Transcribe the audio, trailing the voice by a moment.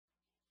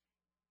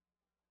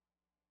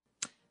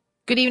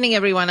Good evening,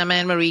 everyone. I'm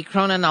Anne-Marie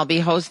Cronin. I'll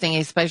be hosting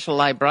a special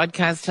live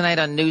broadcast tonight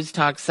on News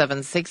Talk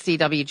 760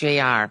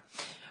 WJR.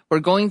 We're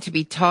going to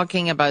be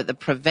talking about the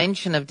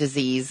prevention of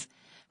disease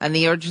and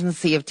the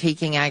urgency of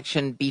taking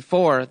action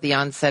before the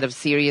onset of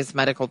serious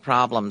medical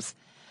problems.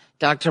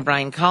 Dr.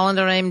 Brian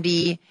Kolender,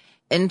 MD,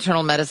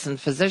 internal medicine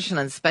physician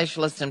and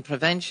specialist in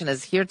prevention,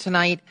 is here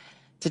tonight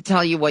to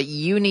tell you what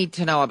you need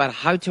to know about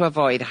how to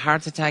avoid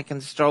heart attack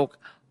and stroke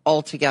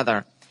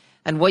altogether,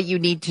 and what you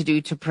need to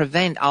do to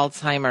prevent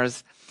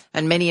Alzheimer's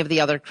and many of the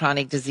other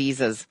chronic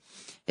diseases.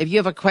 If you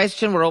have a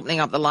question, we're opening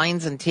up the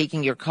lines and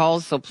taking your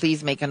calls, so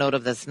please make a note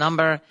of this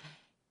number,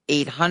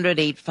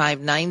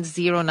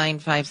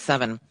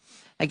 800-859-0957.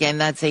 Again,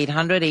 that's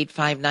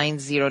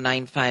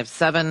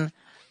 800-859-0957.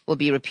 We'll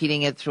be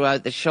repeating it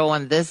throughout the show,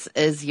 and this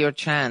is your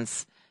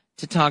chance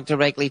to talk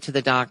directly to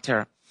the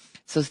doctor.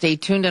 So stay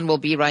tuned, and we'll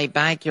be right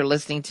back. You're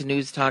listening to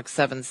News Talk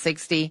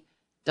 760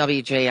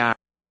 WJR.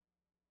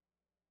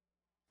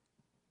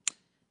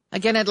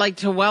 Again, I'd like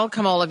to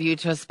welcome all of you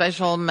to a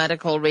special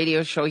medical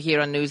radio show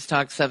here on News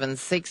Talk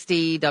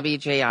 760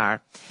 WJR.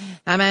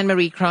 I'm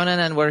Anne-Marie Cronin,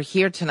 and we're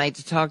here tonight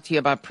to talk to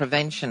you about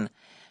prevention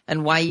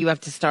and why you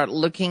have to start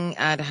looking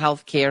at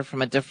healthcare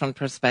from a different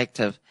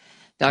perspective.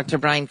 Dr.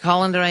 Brian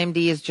Kolender,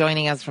 MD, is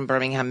joining us from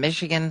Birmingham,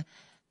 Michigan,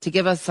 to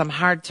give us some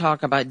hard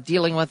talk about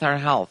dealing with our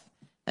health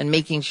and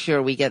making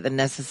sure we get the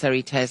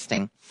necessary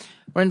testing.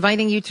 We're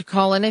inviting you to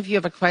call in if you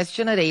have a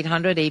question at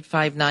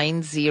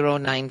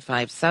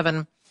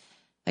 800-859-0957.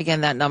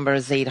 Again, that number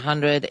is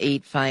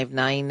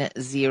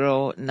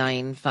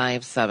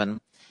 800-859-0957.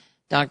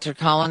 Dr.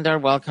 Kolender,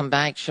 welcome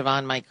back.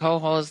 Siobhan, my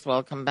co-host,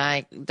 welcome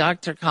back.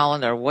 Dr.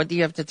 Kolender, what do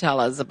you have to tell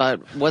us about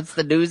what's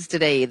the news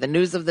today, the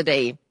news of the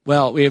day?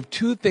 Well, we have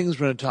two things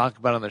we're going to talk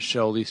about on the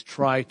show, at least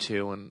try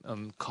to,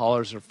 and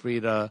callers are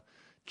free to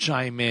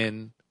chime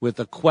in with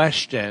a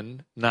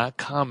question, not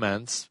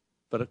comments,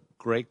 but a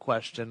great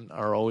question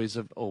are always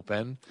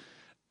open.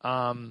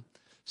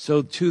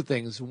 So two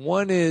things.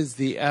 One is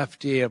the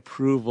FDA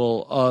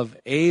approval of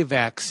a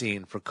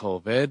vaccine for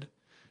COVID,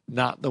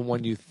 not the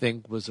one you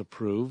think was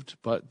approved,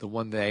 but the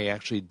one they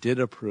actually did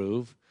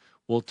approve.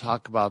 We'll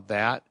talk about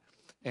that.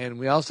 And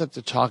we also have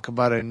to talk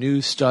about a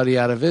new study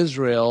out of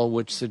Israel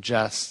which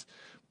suggests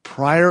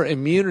prior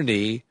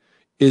immunity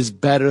is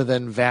better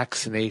than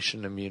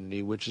vaccination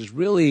immunity, which is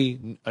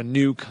really a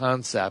new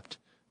concept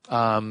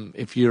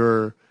if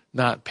you're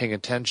not paying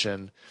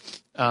attention.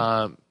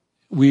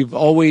 We've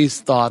always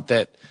thought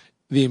that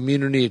the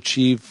immunity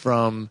achieved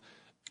from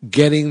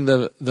getting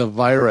the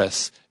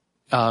virus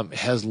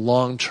has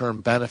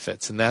long-term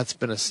benefits, and that's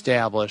been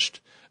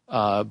established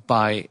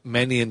by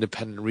many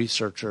independent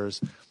researchers.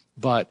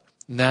 But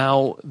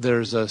now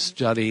there's a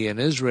study in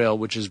Israel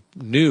which is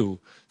new,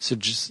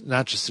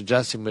 not just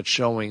suggesting but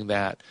showing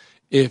that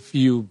if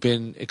you've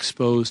been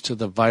exposed to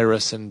the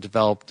virus and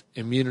developed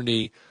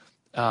immunity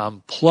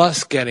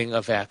plus getting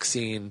a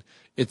vaccine,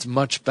 it's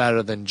much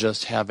better than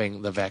just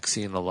having the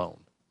vaccine alone.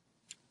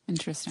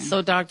 Interesting.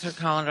 So, Dr.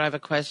 Kolender, I have a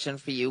question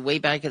for you. Way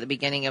back at the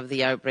beginning of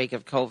the outbreak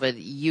of COVID,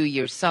 you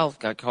yourself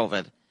got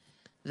COVID.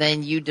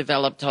 Then you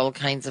developed all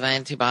kinds of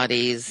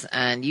antibodies,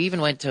 and you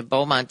even went to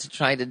Beaumont to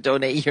try to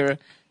donate your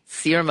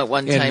serum at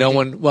one time.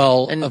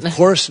 Of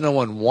course no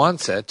one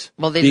wants it.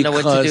 Well, they didn't know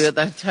what to do at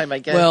that time, I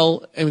guess.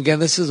 Well, and again,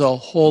 this is a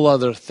whole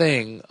other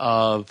thing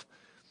of,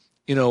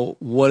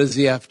 what is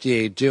the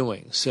FDA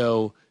doing?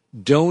 So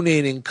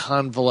donating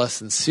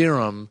convalescent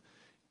serum,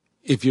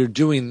 if you're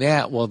doing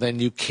that, well, then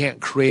you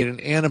can't create an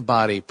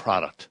antibody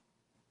product.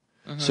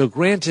 Mm-hmm. So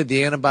granted,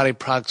 the antibody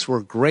products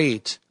were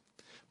great,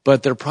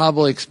 but they're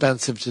probably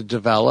expensive to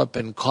develop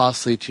and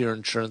costly to your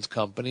insurance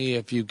company.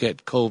 If you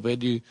get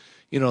COVID,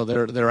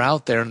 they're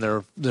out there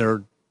and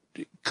they're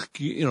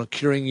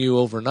curing you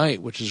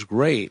overnight, which is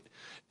great,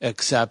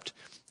 except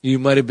you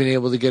might have been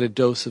able to get a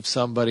dose of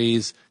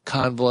somebody's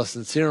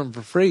convalescent serum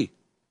for free.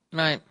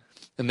 Right.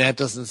 And that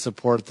doesn't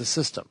support the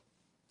system.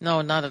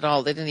 No, not at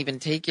all. They didn't even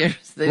take your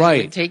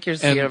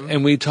serum.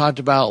 And we talked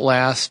about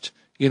last,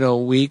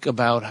 week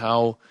about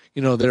how,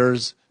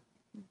 there's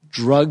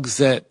drugs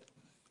that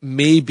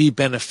may be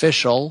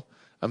beneficial.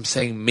 I'm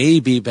saying may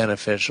be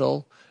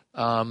beneficial,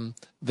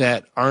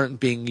 that aren't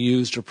being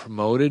used or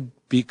promoted,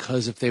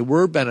 because if they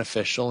were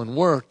beneficial and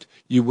worked,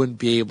 you wouldn't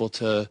be able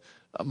to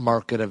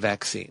market a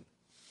vaccine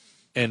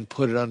and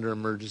put it under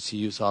emergency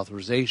use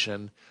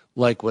authorization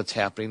like what's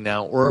happening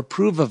now, or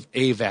approve of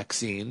a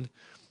vaccine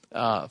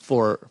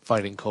for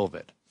fighting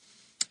COVID.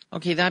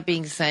 Okay, that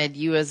being said,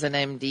 you as an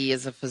MD,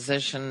 as a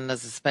physician,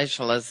 as a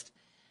specialist,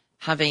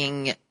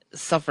 having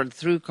suffered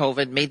through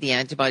COVID, made the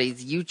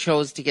antibodies, you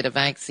chose to get a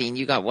vaccine.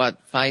 You got what,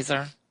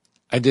 Pfizer?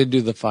 I did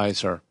do the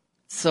Pfizer.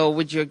 So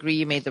would you agree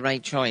you made the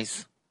right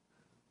choice?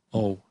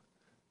 Oh,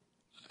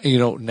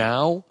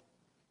 now,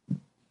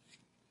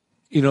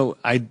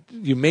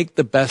 you make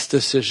the best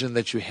decision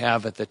that you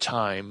have at the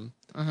time.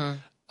 Mm-hmm.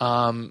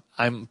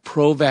 I'm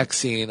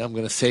pro-vaccine. I'm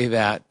going to say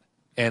that,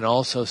 and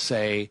also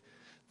say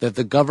that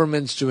the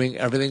government's doing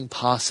everything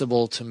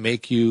possible to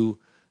make you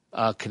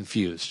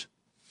confused.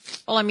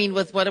 Well, I mean,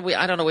 with what are we,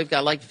 I don't know, we've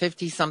got like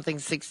 50 something,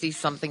 60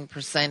 something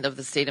 % of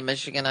the state of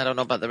Michigan. I don't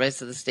know about the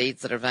rest of the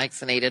states that are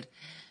vaccinated.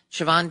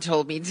 Siobhan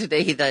told me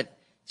today that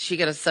she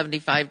got a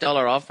 $75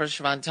 offer.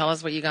 Siobhan, tell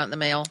us what you got in the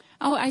mail.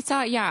 Oh, I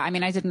saw, yeah. I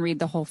mean, I didn't read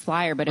the whole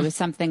flyer, but it was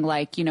something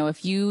like,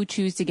 if you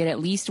choose to get at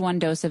least one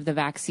dose of the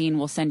vaccine,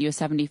 we'll send you a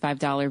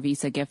 $75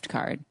 Visa gift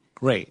card.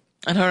 Great.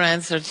 And her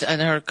answer and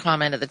her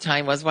comment at the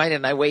time was, why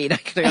didn't I wait? I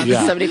could have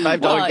got a $75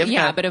 gift card.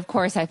 Yeah, but of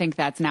course, I think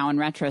that's now in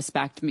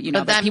retrospect.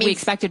 But we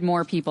expected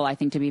more people, I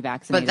think, to be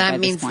vaccinated. But that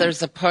means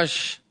there's a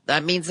push.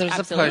 That means there's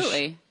a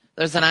push.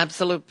 There's an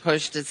absolute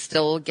push to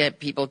still get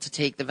people to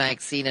take the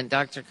vaccine. And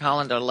Dr.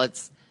 Kolender,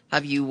 let's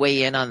have you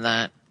weigh in on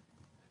that.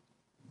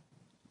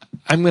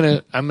 I'm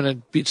gonna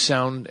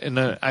sound, and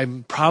I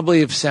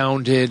probably have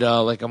sounded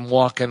like I'm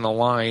walking the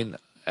line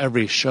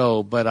every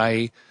show, but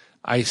I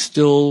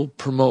still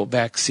promote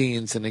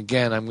vaccines. And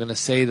again, I'm going to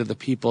say to the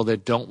people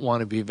that don't want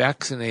to be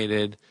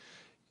vaccinated,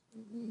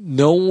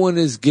 no one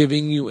is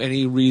giving you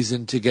any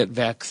reason to get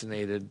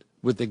vaccinated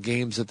with the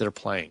games that they're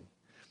playing.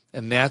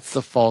 And that's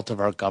the fault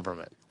of our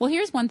government. Well,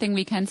 here's one thing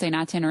we can say,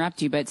 not to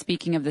interrupt you, but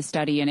speaking of the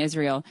study in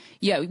Israel,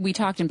 we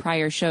talked in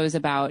prior shows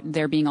about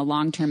there being a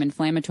long-term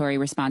inflammatory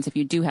response if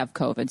you do have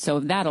COVID. So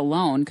that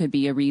alone could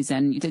be a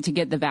reason to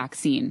get the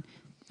vaccine,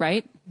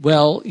 right?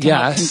 Well, yes. To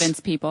help convince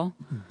people.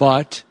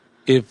 But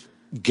if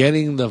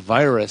getting the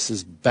virus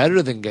is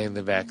better than getting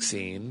the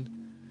vaccine,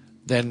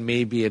 then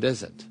maybe it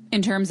isn't.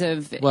 In terms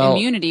of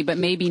immunity, but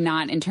maybe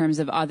not in terms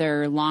of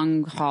other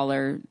long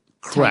hauler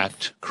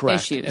correct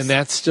issues. And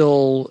that's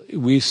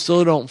we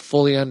still don't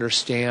fully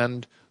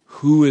understand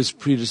who is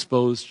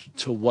predisposed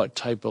to what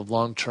type of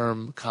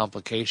long-term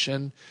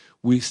complication.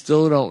 We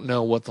still don't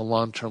know what the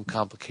long-term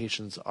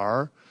complications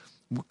are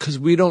because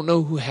we don't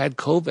know who had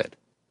COVID.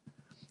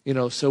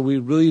 So we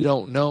really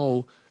don't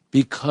know,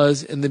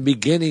 because in the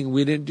beginning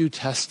we didn't do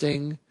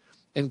testing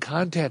and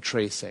contact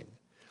tracing.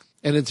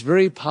 And it's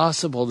very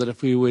possible that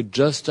if we would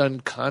just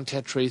done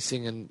contact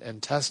tracing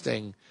and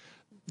testing,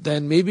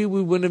 then maybe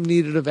we wouldn't have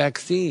needed a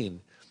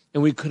vaccine,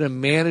 and we could have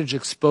managed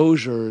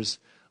exposures,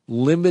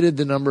 limited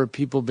the number of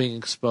people being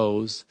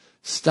exposed,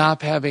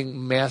 stop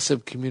having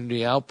massive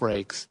community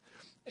outbreaks,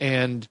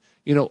 and,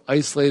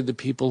 isolated the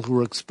people who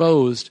were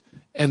exposed,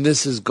 and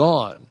this is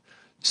gone.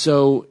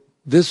 So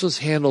this was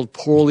handled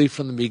poorly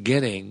from the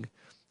beginning,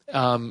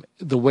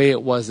 the way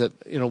it was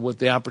with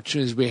the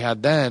opportunities we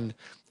had then,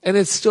 and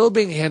it's still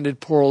being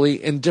handled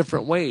poorly in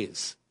different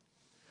ways.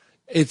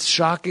 It's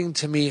shocking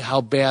to me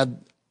how bad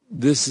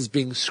this is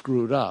being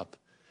screwed up.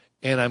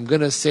 And I'm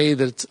going to say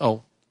that it's,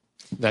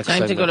 next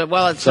time segment. to go to,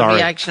 it's a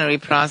reactionary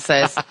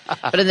process.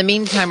 But in the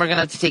meantime, we're going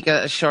to have to take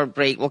a short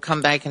break. We'll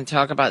come back and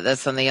talk about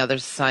this on the other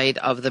side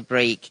of the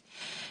break.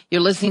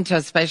 You're listening to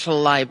a special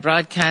live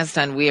broadcast,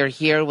 and we are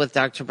here with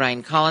Dr.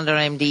 Brian Kolender,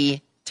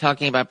 MD,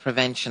 talking about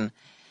prevention.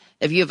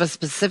 If you have a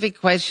specific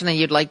question and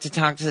you'd like to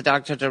talk to the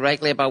doctor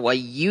directly about what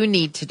you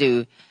need to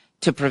do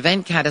to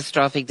prevent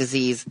catastrophic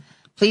disease,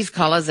 please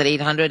call us at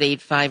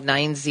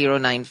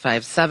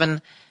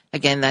 800-859-0957.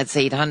 Again, that's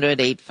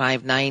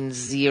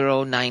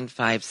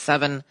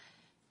 800-859-0957.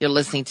 You're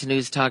listening to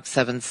News Talk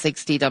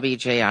 760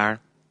 WJR.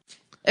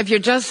 If you're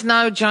just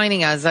now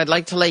joining us, I'd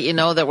like to let you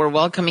know that we're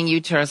welcoming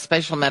you to our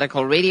special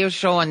medical radio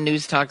show on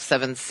News Talk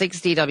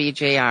 760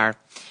 WJR.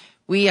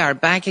 We are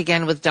back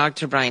again with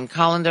Dr. Brian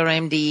Kolender,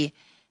 MD,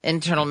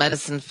 internal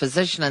medicine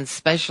physician and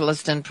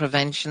specialist in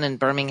prevention in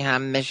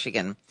Birmingham,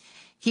 Michigan.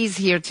 He's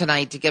here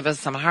tonight to give us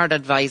some hard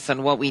advice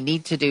on what we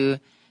need to do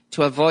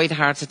to avoid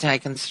heart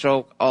attack and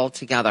stroke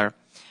altogether.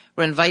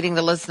 We're inviting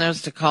the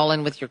listeners to call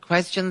in with your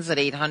questions at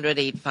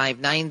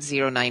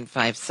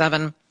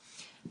 800-859-0957.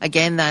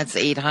 Again, that's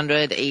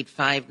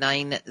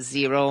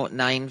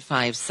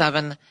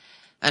 800-859-0957.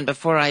 And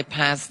before I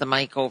pass the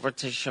mic over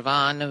to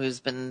Siobhan, who's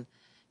been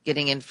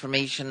getting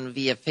information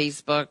via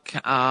Facebook,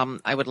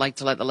 I would like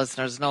to let the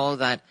listeners know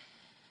that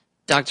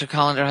Dr.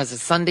 Kolender has a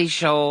Sunday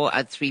show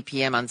at 3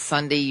 p.m. on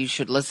Sunday. You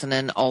should listen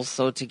in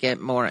also to get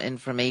more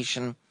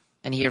information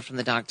and hear from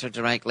the doctor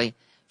directly.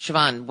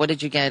 Siobhan, what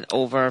did you get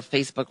over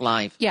Facebook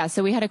Live? Yeah,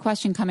 so we had a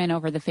question come in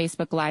over the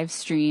Facebook live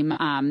stream.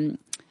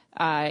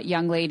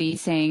 Young lady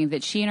saying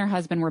that she and her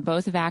husband were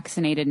both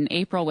vaccinated in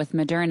April with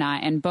Moderna,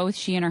 and both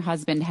she and her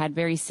husband had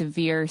very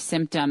severe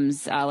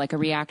symptoms, like a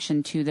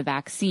reaction to the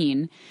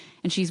vaccine.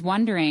 And she's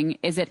wondering,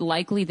 is it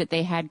likely that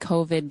they had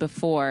COVID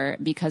before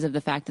because of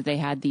the fact that they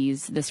had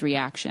this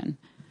reaction?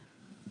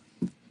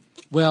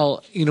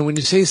 Well, when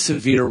you say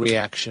severe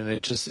reaction,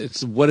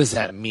 it's what does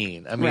that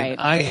mean? I mean, right.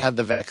 I had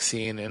the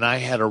vaccine and I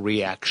had a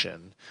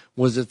reaction.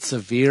 Was it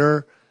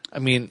severe? I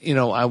mean,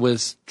 I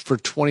was, for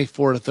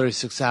 24 to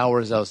 36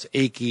 hours, I was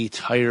achy,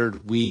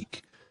 tired,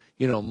 weak,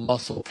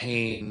 muscle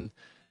pain.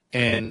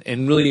 And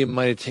really it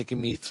might have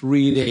taken me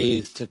 3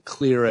 days to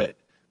clear it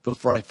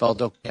before I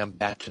felt, okay, I'm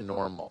back to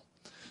normal.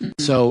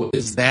 So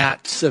is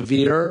that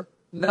severe?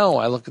 No,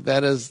 I look at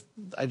that as,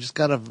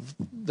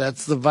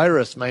 that's the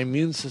virus. My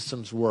immune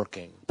system's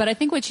working. But I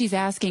think what she's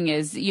asking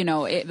is,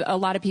 a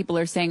lot of people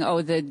are saying,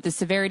 oh, the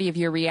severity of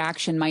your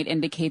reaction might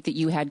indicate that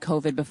you had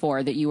COVID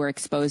before, that you were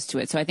exposed to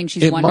it. So I think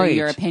she's wondering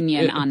your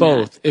opinion on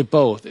that.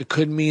 It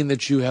could mean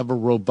that you have a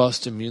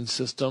robust immune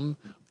system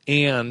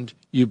and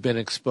you've been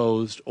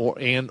exposed or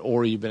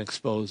you've been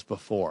exposed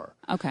before.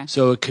 Okay.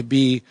 So it could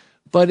be,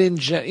 but in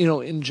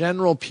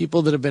general,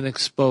 people that have been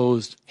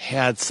exposed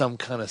had some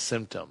kind of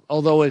symptom.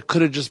 Although it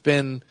could have just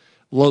been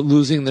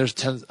losing their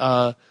sense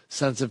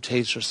of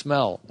taste or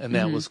smell, and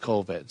that was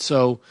COVID.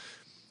 So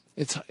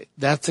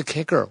that's a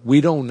kicker.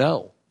 We don't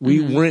know.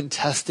 We weren't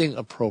testing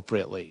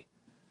appropriately.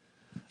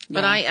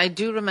 But I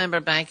do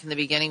remember back in the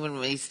beginning when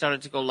we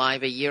started to go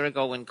live a year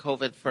ago when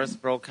COVID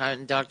first broke out,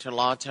 and Dr.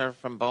 Lauter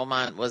from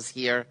Beaumont was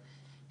here.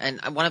 And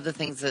one of the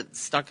things that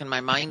stuck in my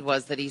mind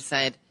was that he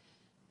said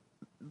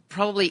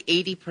probably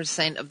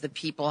 80% of the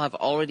people have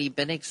already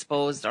been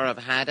exposed or have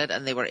had it,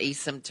 and they were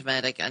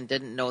asymptomatic and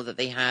didn't know that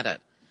they had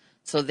it.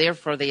 So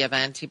therefore they have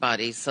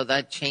antibodies. So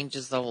that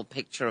changes the whole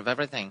picture of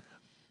everything.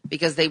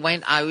 Because they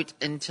went out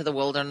into the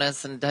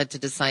wilderness and had to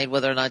decide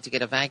whether or not to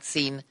get a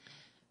vaccine.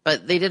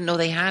 But they didn't know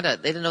they had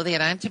it. They didn't know they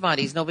had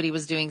antibodies. Nobody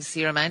was doing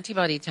serum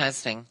antibody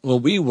testing. Well,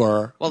 we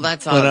were. Well,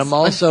 that's us. But I'm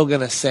also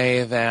going to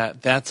say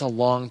that that's a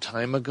long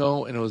time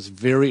ago, and it was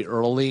very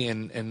early,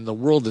 and the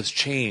world has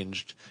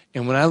changed.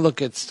 And when I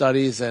look at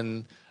studies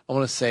and I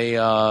want to say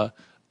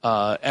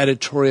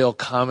editorial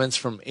comments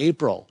from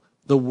April,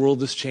 the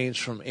world has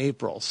changed from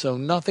April. So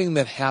nothing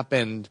that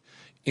happened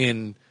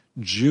in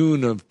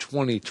June of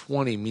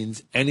 2020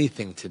 means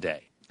anything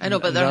today. I know,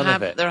 but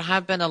there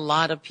have been a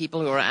lot of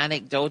people who are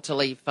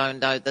anecdotally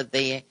found out that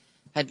they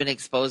had been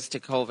exposed to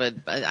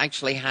COVID,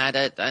 actually had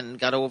it and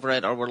got over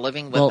it or were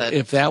living with it. Well,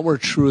 if that were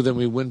true, then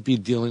we wouldn't be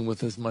dealing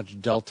with as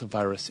much Delta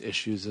virus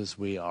issues as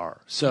we are.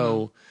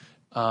 So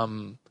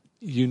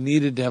you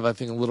needed to have, I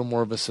think, a little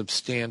more of a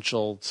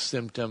substantial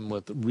symptom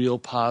with real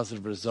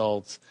positive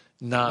results.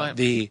 Not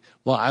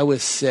I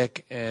was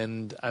sick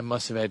and I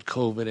must have had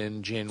COVID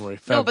in January,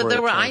 February.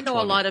 No, but I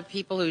know a lot of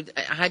people who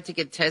had to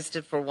get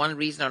tested for one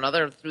reason or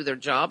another through their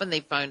job, and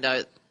they found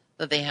out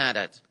that they had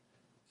it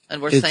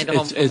and were sent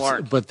home from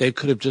work. But they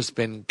could have just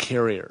been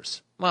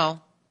carriers.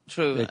 Well,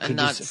 true, and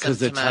not because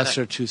the tests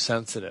are too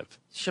sensitive.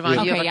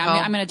 Siobhan, you have a call?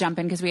 I'm going to jump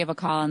in because we have a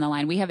call on the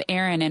line. We have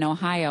Aaron in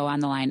Ohio on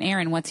the line.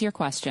 Aaron, what's your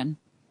question?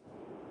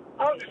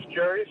 I was just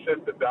curious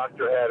if the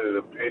doctor had an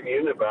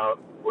opinion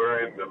about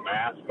wearing the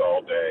mask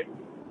all day.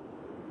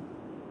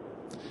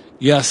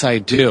 Yes, I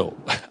do.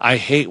 I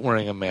hate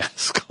wearing a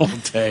mask all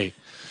day.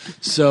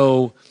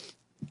 So,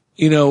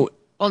 well,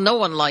 no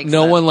one likes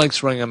one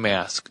likes wearing a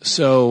mask.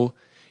 So,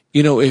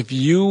 if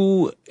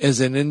you as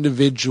an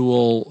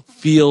individual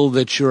feel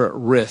that you're at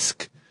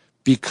risk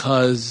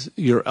because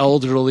you're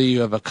elderly,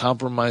 you have a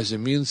compromised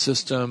immune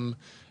system,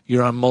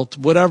 you're on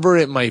whatever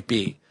it might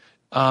be,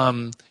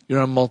 you're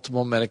on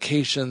multiple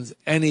medications,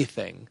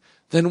 anything,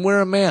 then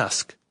wear a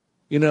mask.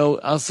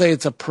 I'll say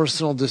it's a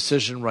personal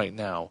decision right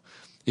now.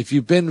 If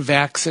you've been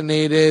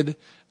vaccinated,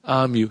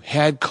 you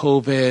had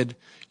COVID,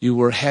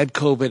 had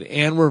COVID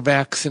and were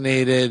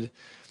vaccinated,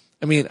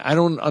 I mean, I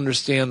don't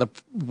understand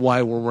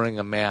why we're wearing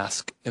a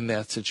mask in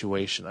that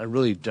situation. I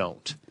really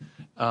don't.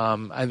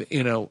 That's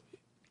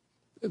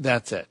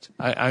it.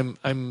 I'm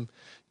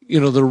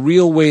the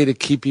real way to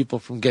keep people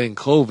from getting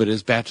COVID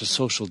is back to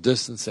social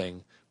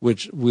distancing,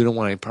 which we don't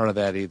want any part of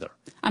that either.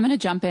 I'm going to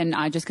jump in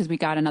just because we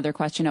got another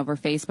question over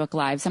Facebook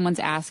Live. Someone's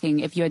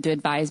asking if you had to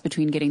advise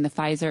between getting the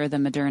Pfizer or the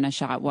Moderna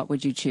shot, what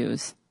would you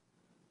choose?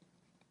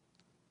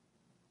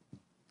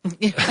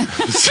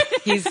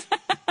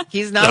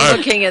 He's now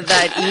looking at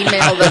that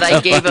email that I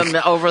gave him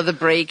over the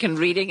break and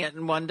reading it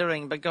and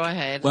wondering, but go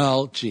ahead.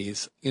 Well,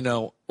 geez,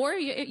 Or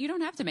you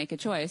don't have to make a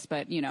choice,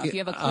 but, if you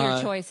have a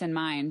clear choice in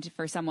mind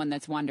for someone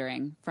that's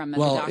wondering from the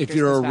doctor's if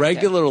you're perspective. a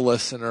regular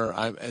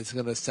listener, it's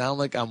going to sound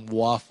like I'm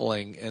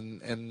waffling.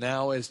 And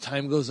now as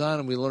time goes on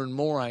and we learn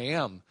more, I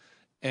am.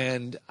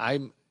 And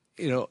I'm,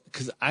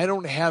 because I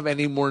don't have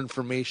any more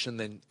information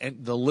than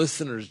the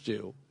listeners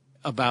do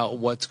about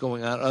what's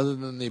going on other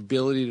than the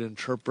ability to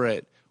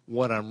interpret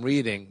what I'm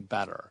reading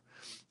better.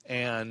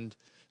 And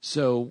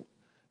so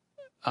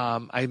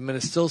I'm going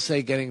to still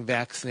say getting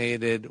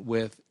vaccinated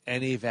with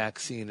any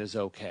vaccine is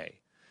okay.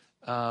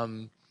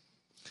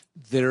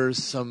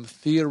 There's some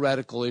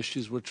theoretical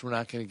issues which we're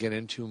not going to get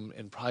into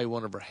and probably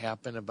won't ever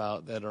happen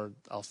about that are,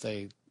 I'll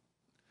say,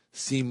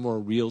 seem more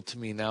real to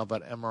me now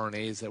about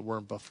mRNAs that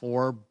weren't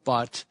before.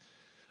 But,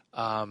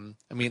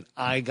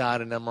 I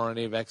got an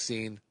mRNA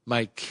vaccine.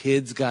 My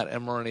kids got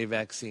mRNA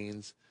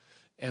vaccines.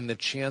 And the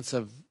chance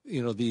of,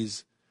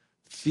 these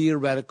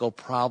theoretical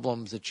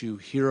problems that you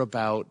hear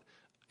about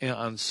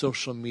on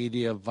social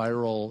media,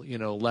 viral,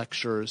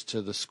 lectures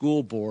to the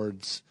school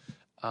boards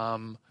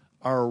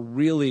are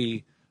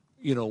really,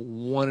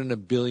 1 in a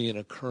billion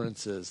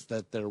occurrences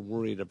that they're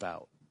worried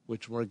about,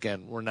 which we're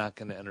not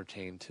going to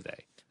entertain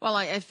today. Well,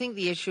 I think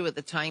the issue at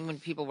the time when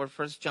people were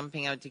first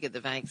jumping out to get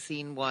the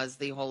vaccine was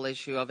the whole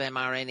issue of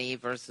mRNA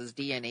versus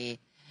DNA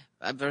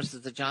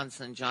versus the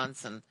Johnson &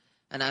 Johnson.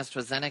 and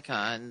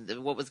AstraZeneca,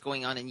 and what was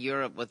going on in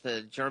Europe with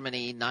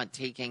Germany not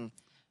taking,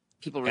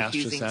 people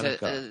refusing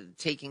to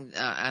taking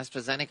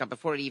AstraZeneca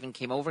before it even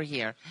came over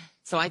here.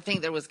 So I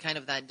think there was kind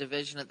of that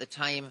division at the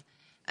time,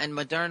 and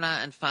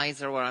Moderna and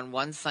Pfizer were on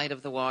one side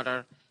of the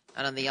water,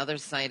 and on the other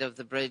side of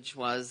the bridge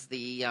was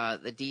the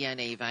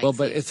DNA vaccine. Well,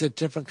 but it's a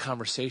different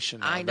conversation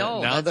now. I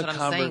know, that's what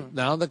I'm saying.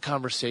 Now the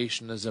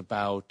conversation is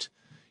about,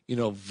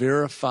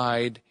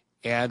 verified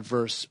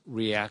adverse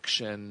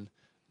reaction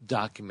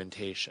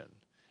documentation.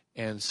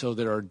 And so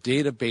there are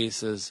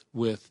databases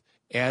with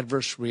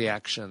adverse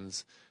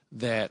reactions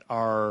that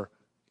are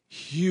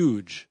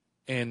huge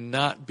and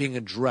not being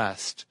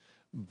addressed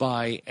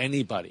by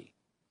anybody.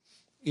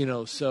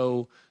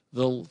 So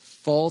the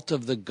fault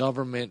of the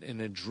government in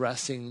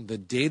addressing the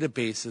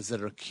databases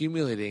that are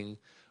accumulating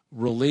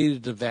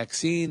related to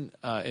vaccine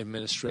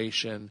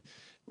administration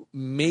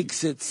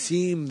makes it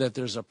seem that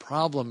there's a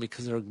problem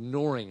because they're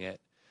ignoring it.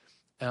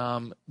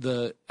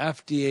 The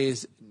FDA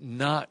is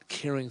not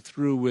carrying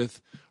through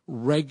with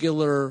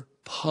regular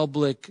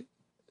public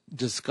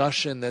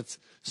discussion that's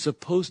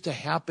supposed to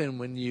happen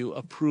when you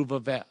approve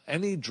of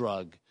any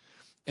drug,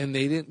 and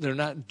they're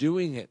not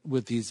doing it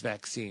with these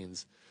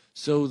vaccines.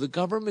 So the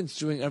government's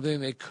doing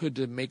everything they could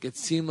to make it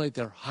seem like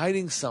they're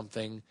hiding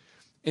something,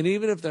 and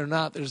even if they're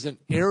not, there's an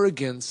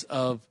arrogance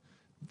of,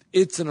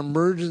 it's an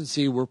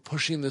emergency, we're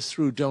pushing this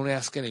through, don't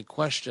ask any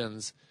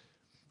questions,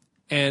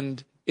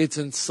 and it's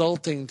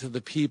insulting to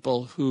the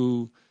people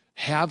who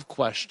have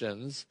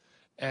questions.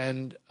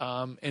 And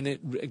it,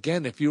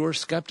 again, if you are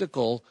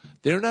skeptical,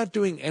 they're not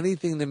doing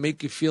anything to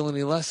make you feel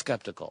any less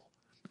skeptical.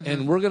 Mm-hmm.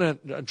 And we're going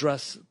to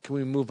address, can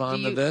we move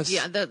on to this?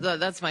 Yeah,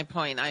 that's my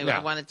point. I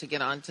wanted to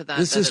get on to that.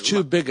 This is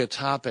too big a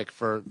topic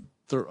for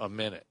a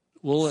minute.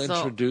 We'll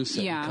introduce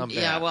it and come back.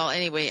 Yeah, well,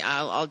 anyway,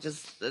 I'll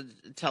just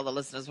tell the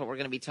listeners what we're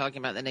going to be talking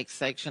about. The next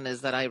section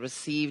is that I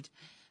received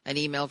an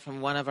email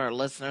from one of our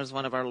listeners,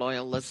 one of our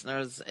loyal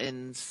listeners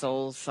in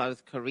Seoul,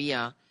 South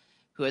Korea,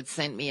 who had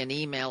sent me an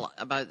email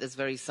about this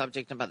very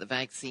subject, about the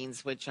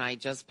vaccines, which I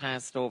just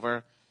passed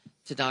over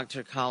to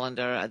Dr.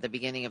 Kolender at the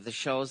beginning of the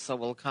show. So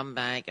we'll come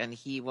back and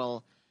he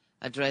will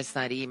address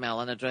that email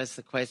and address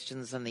the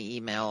questions in the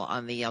email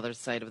on the other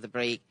side of the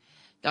break.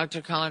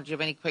 Dr. Kolender, do you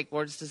have any quick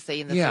words to say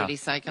in the 30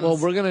 seconds? Well,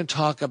 we're going to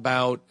talk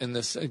about, in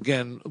this,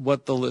 again,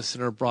 what the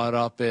listener brought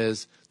up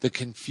is the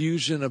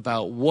confusion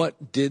about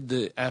what did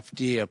the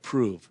FDA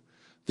approve.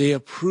 They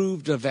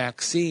approved a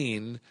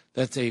vaccine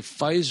that's a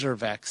Pfizer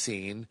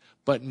vaccine,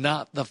 but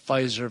not the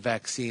Pfizer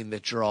vaccine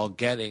that you're all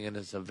getting and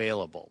is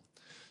available.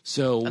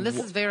 So, and this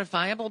is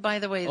verifiable, by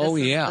the way.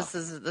 This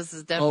is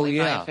definitely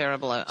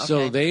verifiable. Okay.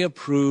 So they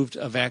approved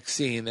a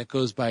vaccine that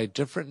goes by a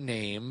different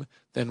name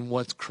than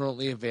what's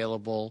currently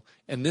available,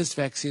 and this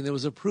vaccine that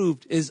was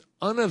approved is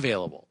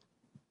unavailable.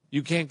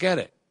 You can't get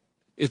it.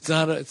 It's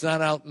not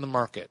out in the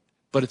market,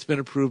 but it's been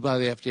approved by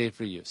the FDA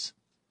for use.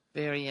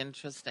 Very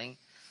interesting.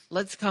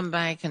 Let's come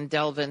back and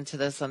delve into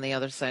this on the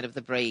other side of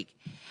the break.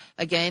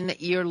 Again,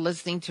 you're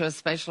listening to a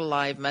special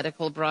live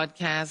medical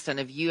broadcast, and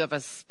if you have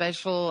a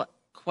special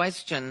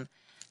question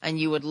and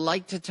you would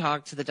like to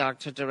talk to the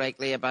doctor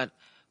directly about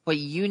what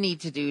you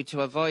need to do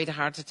to avoid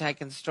heart attack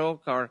and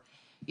stroke, or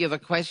you have a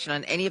question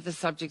on any of the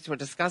subjects we're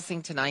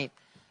discussing tonight,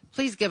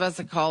 please give us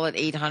a call at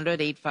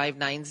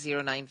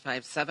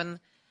 800-859-0957.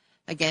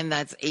 Again,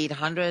 that's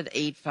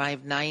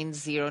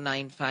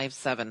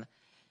 800-859-0957.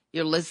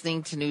 You're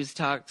listening to News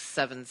Talk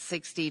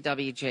 760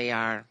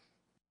 WJR.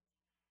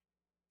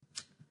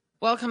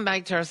 Welcome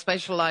back to our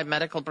special live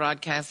medical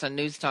broadcast on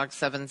News Talk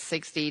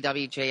 760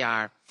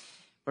 WJR.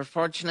 We're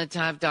fortunate to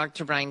have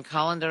Dr. Brian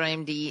Kolender,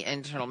 MD,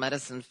 internal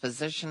medicine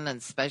physician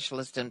and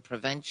specialist in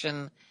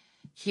prevention,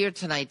 here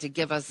tonight to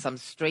give us some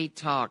straight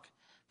talk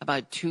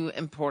about two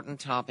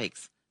important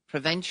topics,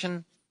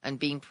 prevention and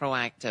being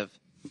proactive.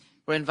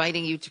 We're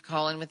inviting you to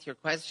call in with your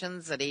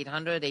questions at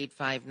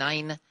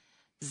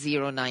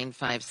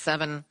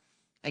 800-859-0957.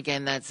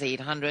 Again, that's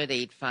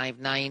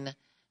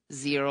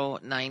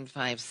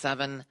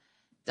 800-859-0957.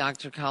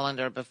 Dr.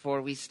 Kolender,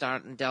 before we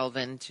start and delve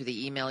into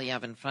the email you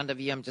have in front of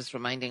you, I'm just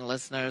reminding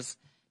listeners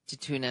to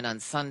tune in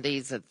on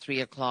Sundays at 3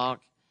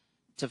 o'clock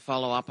to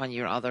follow up on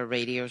your other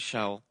radio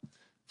show.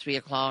 3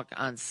 o'clock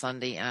on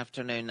Sunday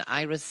afternoon.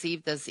 I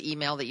received this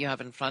email that you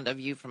have in front of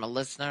you from a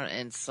listener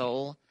in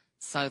Seoul,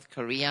 South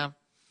Korea,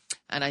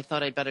 and I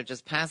thought I'd better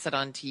just pass it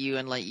on to you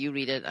and let you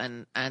read it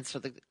and answer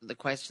the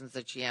questions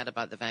that she had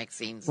about the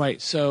vaccines.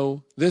 Right.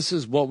 So this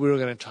is what we were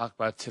going to talk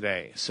about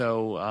today.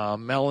 So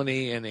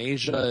Melanie in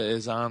Asia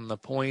is on the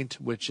point,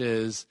 which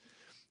is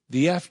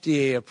the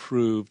FDA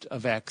approved a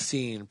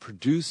vaccine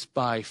produced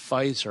by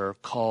Pfizer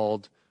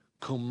called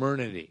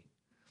Comirnaty.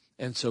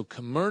 And so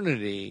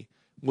Comirnaty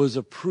was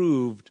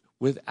approved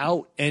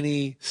without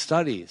any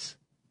studies.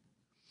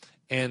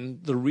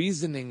 And the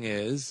reasoning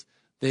is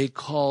they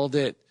called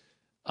it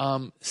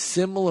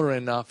similar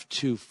enough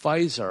to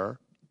Pfizer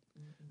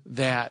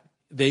that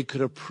they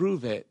could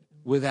approve it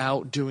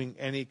without doing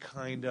any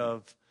kind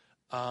of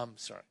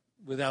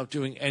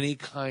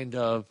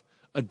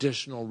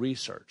additional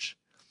research.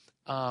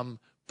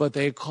 But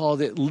they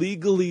called it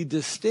legally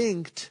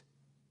distinct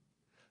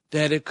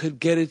that it could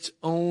get its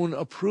own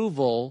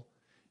approval,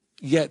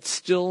 yet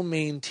still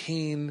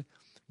maintain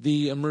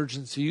the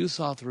emergency use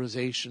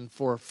authorization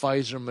for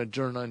Pfizer,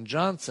 Moderna, and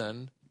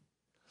Johnson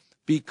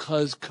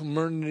because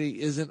Comirnaty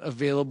isn't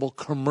available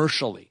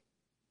commercially.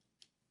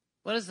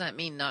 What does that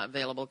mean, not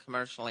available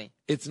commercially?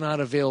 It's not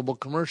available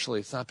commercially.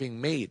 It's not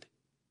being made.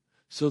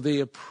 So they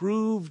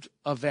approved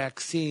a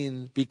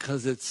vaccine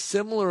because it's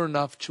similar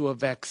enough to a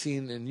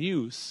vaccine in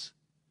use,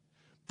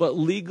 but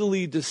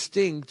legally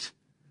distinct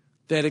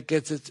that it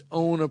gets its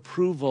own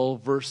approval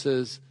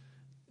versus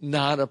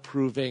not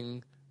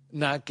approving,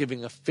 not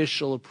giving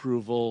official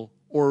approval,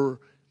 or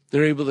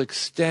they're able to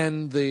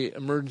extend the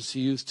emergency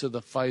use to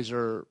the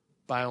Pfizer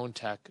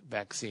BioNTech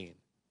vaccine.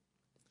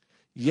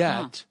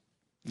 Yet,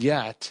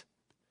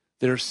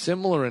 they're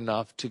similar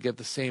enough to get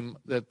the same,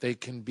 that it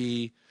can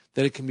be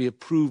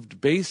approved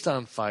based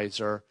on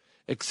Pfizer,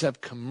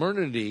 except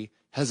Comirnaty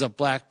has a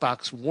black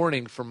box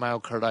warning for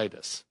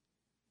myocarditis.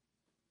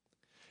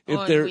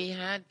 And we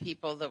had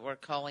people that were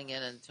calling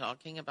in and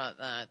talking about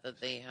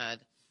that they had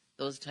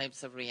those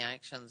types of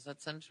reactions.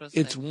 That's interesting.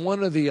 It's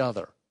one or the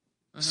other.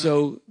 Mm-hmm.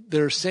 So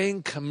they're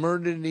saying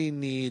Comirnaty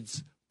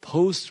needs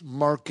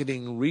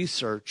post-marketing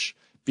research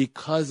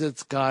because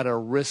it's got a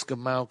risk of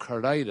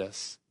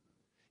myocarditis,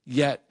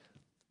 yet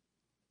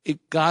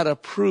it got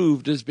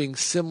approved as being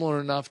similar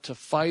enough to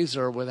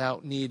Pfizer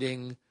without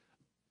needing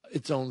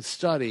its own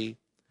study.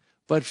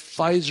 But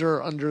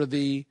Pfizer, under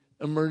the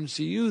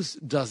emergency use,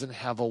 doesn't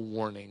have a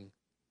warning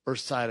or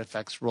side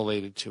effects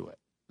related to it.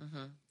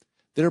 Mm-hmm.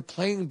 They're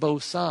playing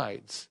both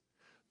sides.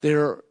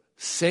 They're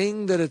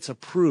saying that it's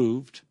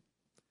approved,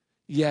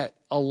 yet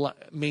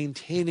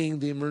maintaining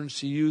the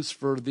emergency use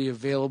for the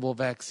available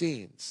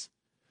vaccines.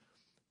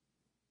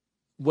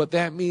 What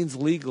that means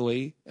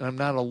legally, and I'm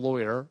not a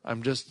lawyer,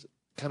 I'm just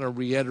kind of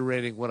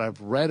reiterating what I've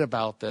read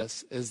about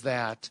this, is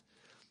that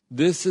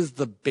this is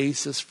the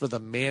basis for the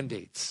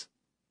mandates.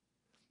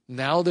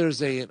 Now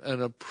there's an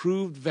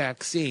approved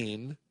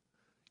vaccine,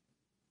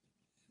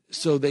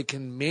 so they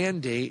can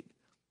mandate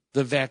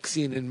the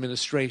vaccine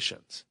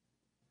administrations.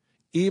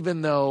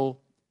 Even though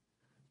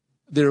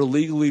they're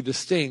legally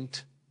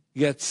distinct,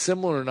 yet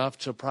similar enough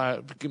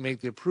to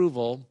make the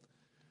approval,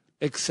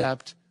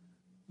 except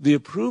the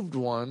approved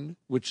one,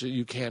 which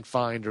you can't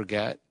find or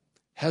get,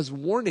 has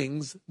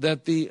warnings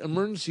that the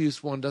emergency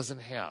use one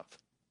doesn't have.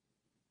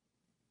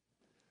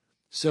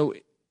 So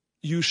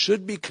you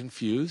should be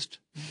confused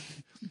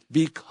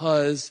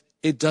because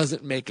it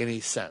doesn't make any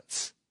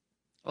sense.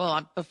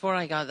 Well, before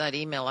I got that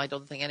email, I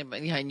don't think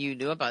anybody I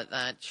knew about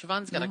that.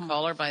 Siobhan's got a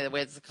caller, by the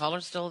way. Is the caller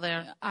still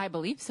there? I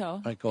believe so.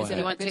 All right, go ahead.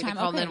 You want to take the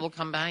call, and then we'll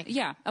come back?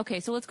 Yeah. Okay,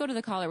 so let's go to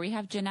the caller. We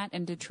have Jeanette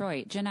in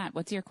Detroit. Jeanette,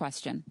 what's your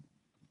question?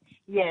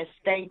 Yes,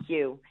 thank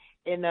you.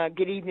 And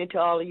good evening to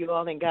all of you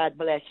all, and God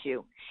bless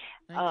you.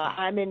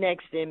 I'm an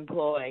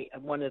ex-employee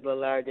of one of the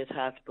largest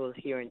hospitals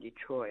here in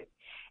Detroit,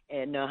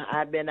 and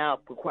I've been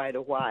out for quite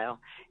a while.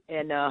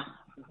 And I'm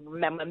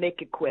going to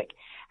make it quick.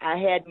 I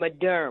had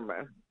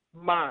Moderna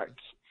March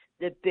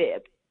the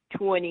 5th,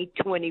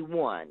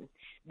 2021.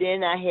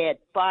 Then I had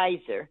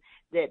Pfizer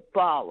that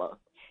followed.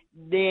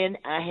 Then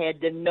I had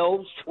the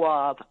nose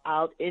swab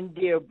out in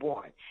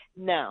Dearborn.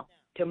 Now,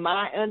 to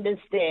my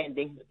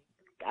understanding,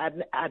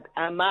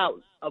 I'm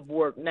out of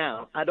work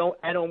now. I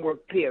don't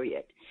work,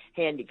 period.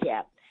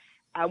 Handicapped.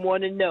 I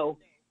want to know,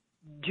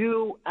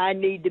 do I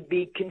need to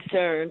be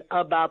concerned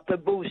about the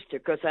booster?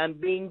 Because I'm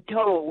being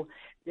told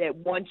that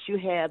once you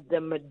have the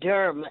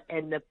Moderna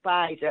and the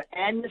Pfizer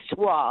and the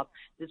swab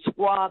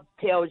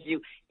tells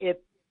you if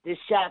the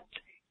shot,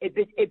 if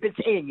it's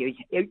in you,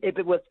 if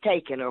it was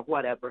taken or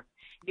whatever.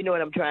 You know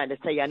what I'm trying to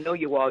say? I know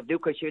you all do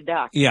because you're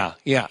doctors.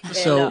 Yeah. And,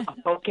 so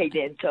okay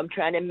then. So I'm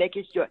trying to make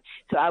it sure.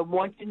 So I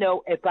want to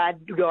know if I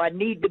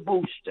need the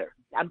booster.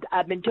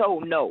 I've been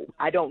told no.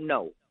 I don't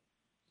know.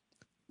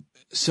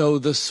 So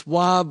the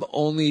swab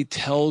only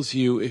tells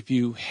you if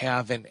you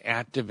have an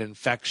active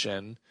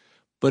infection,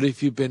 but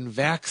if you've been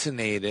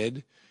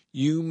vaccinated,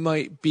 you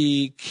might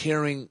be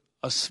carrying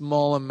a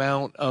small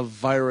amount of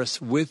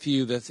virus with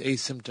you that's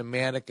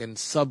asymptomatic and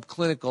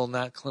subclinical,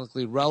 not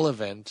clinically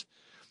relevant,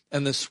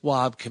 and the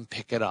swab can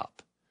pick it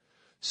up.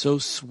 So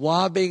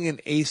swabbing an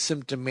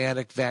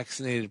asymptomatic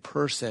vaccinated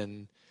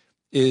person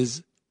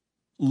is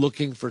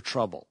looking for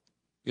trouble.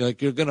 You're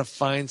going to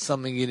find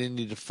something you didn't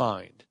need to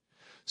find.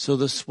 So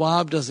the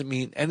swab doesn't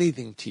mean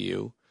anything to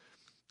you.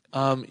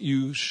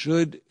 You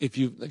should, if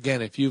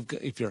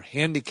you're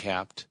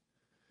handicapped,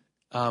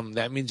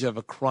 that means you have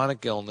a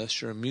chronic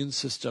illness. Your immune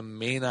system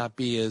may not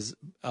be as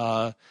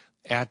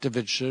active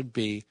as it should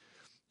be.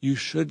 You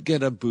should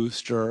get a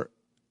booster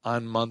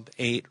on month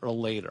 8 or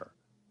later.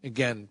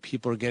 Again,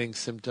 people are getting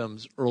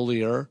symptoms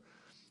earlier,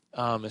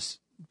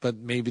 but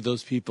maybe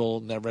those people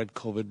never had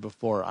COVID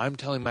before. I'm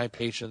telling my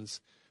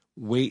patients,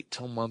 wait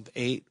till month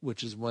 8,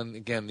 which is when,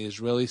 again, the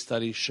Israeli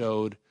study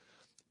showed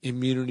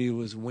immunity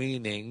was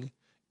waning,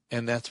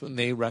 and that's when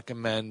they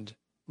recommended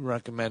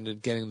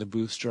getting the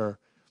booster.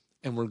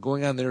 And we're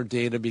going on their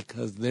data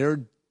because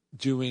they're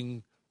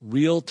doing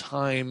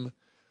real-time,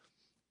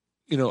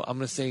 I'm going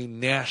to say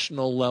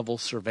national level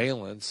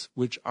surveillance,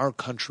 which our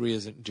country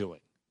isn't doing.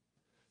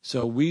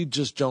 So we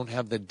just don't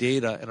have the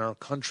data in our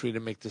country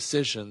to make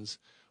decisions.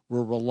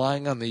 We're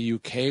relying on the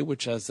UK,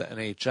 which has the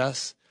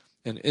NHS,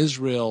 and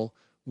Israel,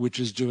 which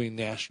is doing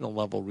national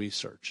level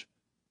research.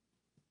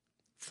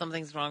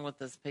 Something's wrong with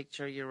this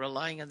picture. You're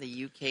relying on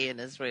the UK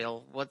and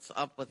Israel. What's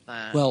up with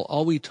that? Well,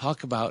 all we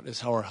talk about is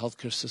how our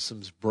healthcare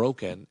system's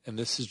broken, and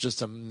this is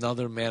just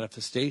another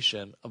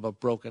manifestation of a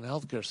broken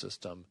healthcare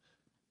system.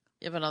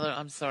 We have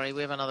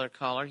another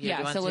caller here. Do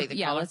you want to take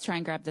the caller? Let's try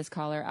and grab this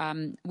caller.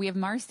 We have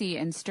Marcy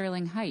in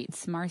Sterling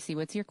Heights. Marcy,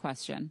 what's your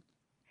question?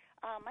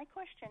 My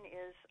question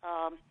is,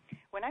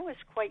 when I was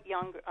quite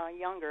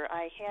younger,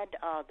 I had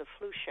the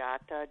flu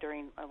shot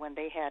during when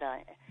they had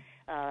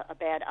a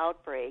bad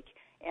outbreak,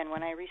 and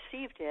when I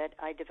received it,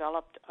 I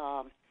developed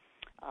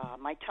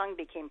my tongue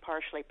became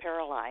partially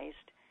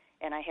paralyzed,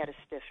 and I had a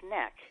stiff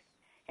neck,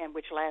 and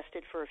which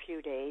lasted for a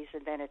few days,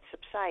 and then it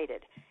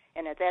subsided.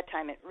 And at that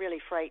time, it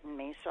really frightened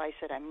me, so I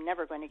said, I'm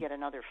never going to get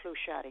another flu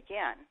shot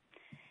again.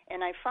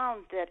 And I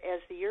found that as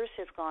the years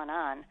have gone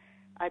on,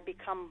 I've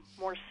become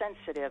more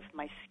sensitive,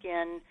 my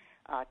skin,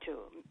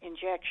 to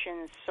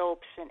injections,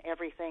 soaps, and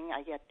everything.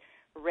 I get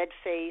red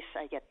face,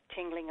 I get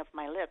tingling of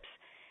my lips.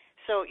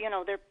 So,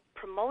 they're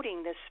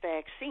promoting this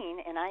vaccine,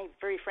 and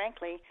very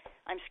frankly,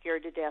 I'm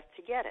scared to death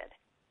to get it.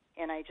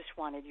 And I just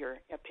wanted your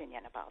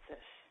opinion about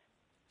this.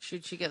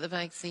 Should she get the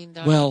vaccine,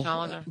 Dr.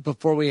 Kolender?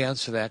 Before we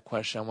answer that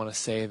question, I want to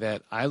say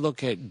that I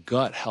look at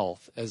gut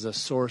health as a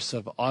source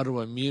of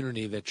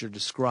autoimmunity that you're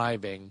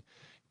describing,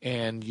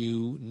 and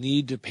you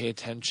need to pay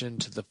attention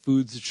to the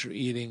foods that you're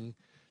eating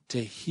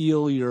to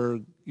heal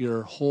your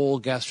whole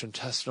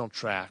gastrointestinal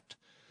tract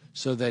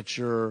so that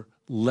you're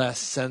less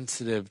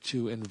sensitive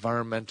to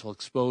environmental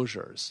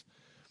exposures.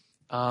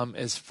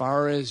 As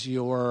far as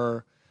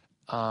your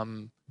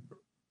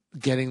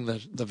getting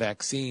the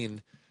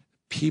vaccine,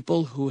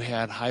 people who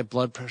had high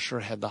blood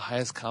pressure had the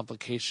highest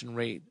complication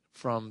rate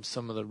from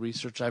some of the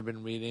research I've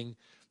been reading.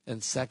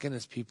 And second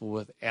is people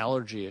with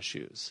allergy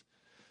issues.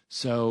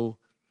 So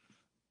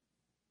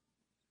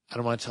I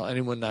don't want to tell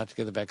anyone not to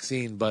get the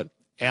vaccine, but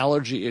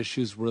allergy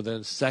issues were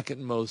the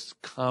second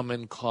most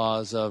common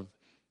cause of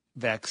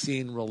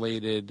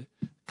vaccine-related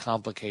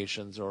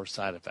complications or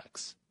side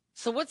effects.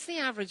 So what's the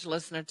average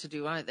listener to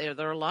do out there?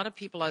 There are a lot of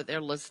people out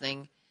there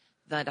listening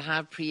that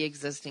have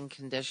pre-existing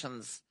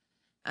conditions,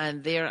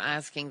 and they're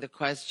asking the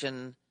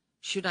question,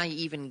 should I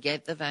even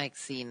get the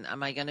vaccine?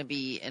 Am I going to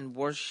be in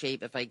worse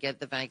shape if I get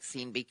the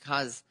vaccine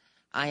because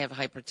I have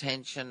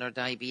hypertension or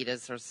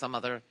diabetes or some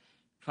other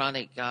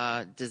chronic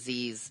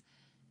disease?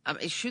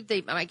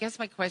 I guess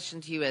my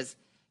question to you is,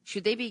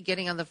 should they be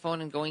getting on the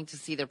phone and going to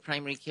see their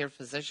primary care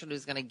physician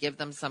who's going to give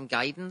them some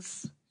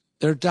guidance?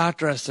 Their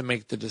doctor has to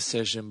make the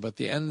decision, but at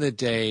the end of the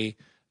day,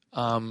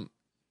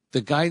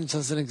 the guidance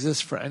doesn't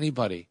exist for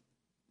anybody.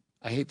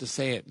 I hate to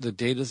say it,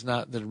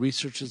 the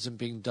research isn't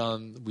being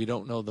done. We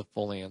don't know the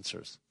full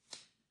answers.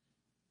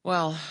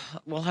 Well,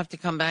 we'll have to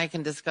come back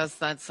and discuss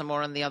that some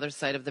more on the other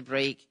side of the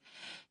break.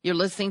 You're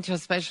listening to a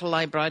special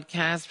live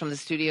broadcast from the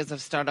studios of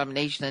Startup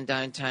Nation in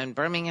downtown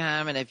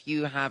Birmingham. And if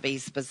you have a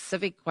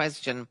specific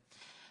question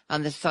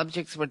on the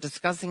subjects we're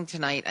discussing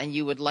tonight and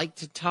you would like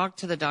to talk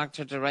to the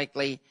doctor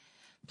directly,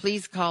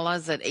 please call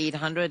us at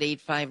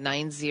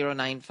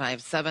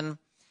 800-859-0957.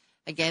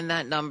 Again,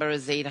 that number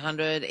is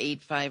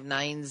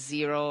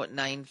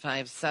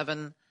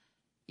 800-859-0957.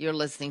 You're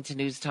listening to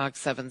News Talk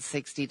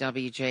 760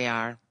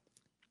 WJR.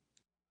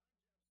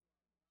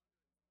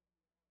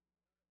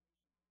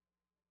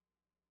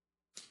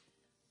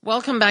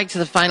 Welcome back to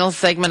the final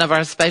segment of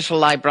our special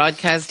live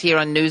broadcast here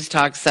on News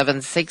Talk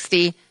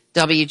 760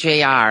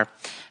 WJR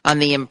on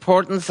the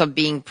importance of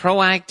being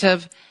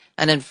proactive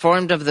and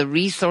informed of the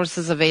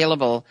resources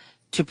available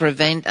to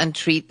prevent and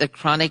treat the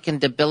chronic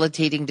and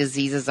debilitating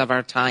diseases of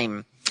our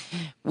time.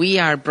 We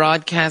are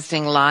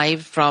broadcasting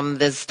live from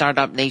the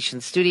Startup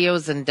Nation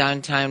studios in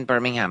downtown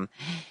Birmingham.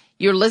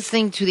 You're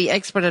listening to the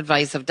expert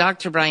advice of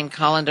Dr. Brian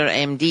Kolender,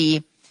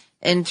 MD,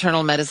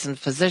 internal medicine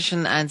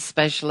physician and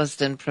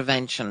specialist in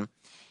prevention.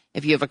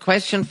 If you have a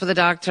question for the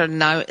doctor,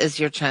 now is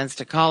your chance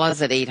to call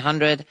us at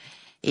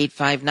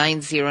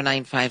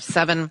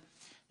 800-859-0957.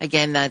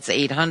 Again, that's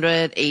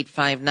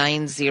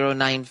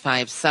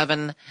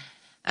 800-859-0957.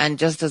 And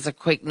just as a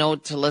quick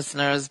note to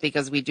listeners,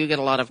 because we do get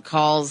a lot of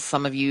calls,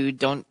 some of you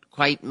don't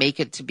quite make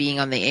it to being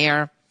on the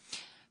air,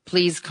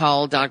 please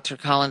call Dr.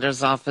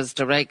 Kolender's office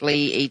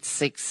directly,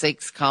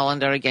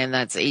 866-Kolender. Again,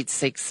 that's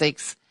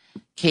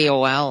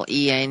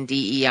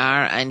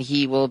 866-KOLENDER, and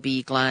he will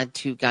be glad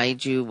to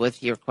guide you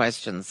with your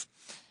questions.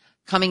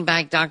 Coming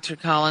back, Dr.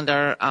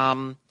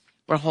 Kolender,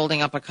 we're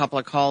holding up a couple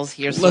of calls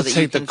here so that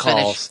you can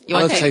finish.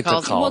 Let's take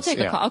the calls. We'll take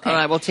a call. Okay. All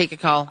right, we'll take a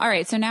call. All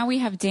right, so now we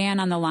have Dan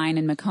on the line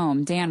in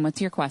Macomb. Dan,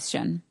 what's your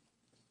question?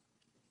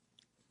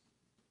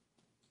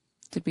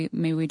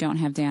 Maybe we don't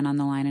have Dan on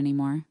the line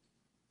anymore.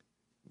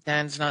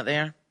 Dan's not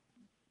there?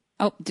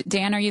 Oh,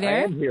 Dan, are you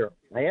there? I am here.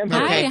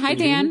 Hi,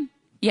 Dan.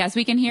 Yes,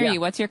 we can hear you.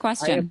 What's your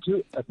question?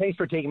 Thanks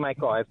for taking my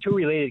call. I have two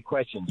related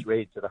questions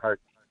related to the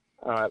heart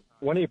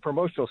one of your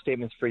promotional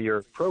statements for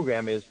your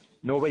program is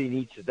nobody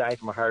needs to die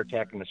from a heart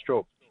attack and a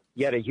stroke.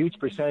 Yet a huge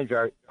percentage of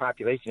our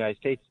population in the United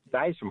States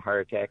dies from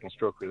heart attack and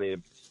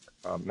stroke-related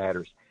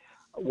matters.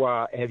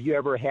 Well, have you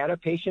ever had a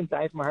patient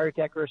die from a heart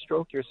attack or a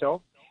stroke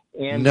yourself?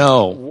 And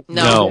No.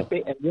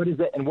 And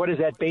what is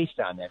that based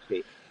on, that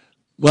statement?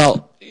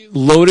 Well,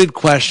 loaded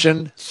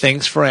question.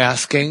 Thanks for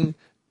asking.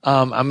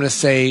 I'm going to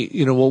say,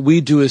 what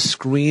we do is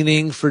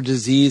screening for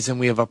disease, and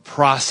we have a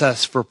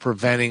process for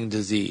preventing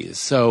disease.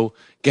 So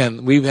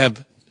again, we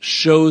have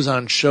shows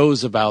on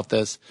shows about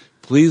this.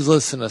 Please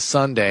listen to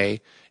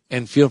Sunday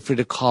and feel free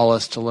to call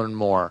us to learn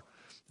more.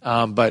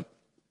 But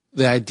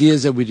the idea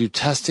is that we do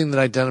testing that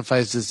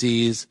identifies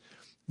disease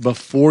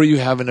before you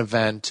have an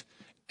event,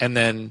 and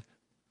then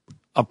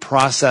a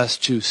process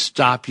to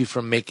stop you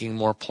from making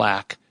more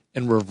plaque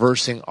and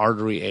reversing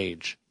artery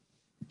age.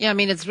 Yeah, I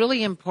mean, it's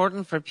really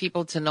important for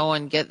people to know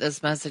and get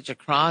this message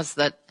across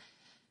that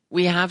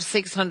we have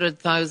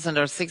 600,000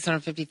 or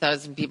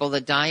 650,000 people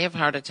that die of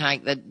heart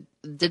attack that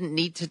didn't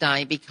need to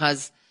die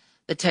because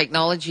the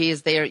technology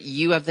is there.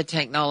 You have the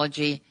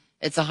technology.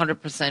 It's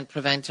 100%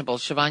 preventable.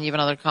 Siobhan, you have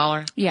another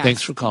caller? Yeah.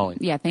 Thanks for calling.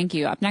 Yeah, thank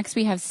you. Up next,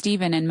 we have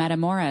Stephen in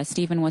Metamora.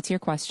 Stephen, what's your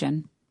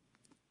question?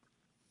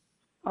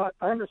 I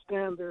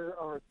understand there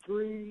are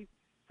 3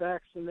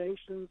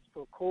 vaccinations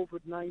for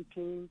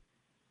COVID-19,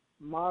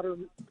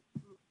 Moderna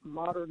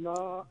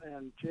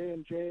and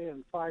J&J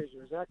and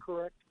Pfizer. Is that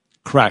correct?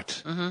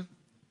 Correct. Mm-hmm.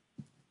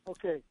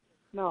 Okay.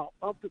 Now,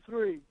 of the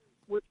 3,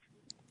 which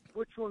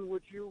one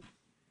would you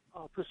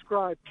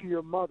prescribe to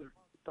your mother,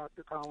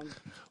 Dr. Collins?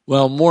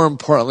 Well, more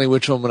importantly,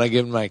 which one would I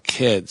give my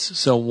kids?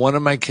 So one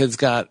of my kids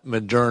got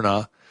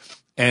Moderna,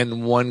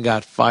 and one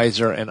got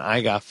Pfizer, and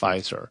I got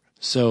Pfizer.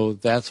 So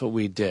that's what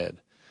we did.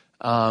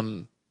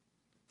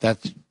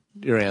 That's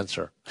your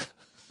answer.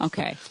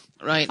 Okay.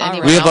 Right. All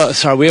Anyway,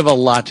 right. We have a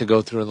lot to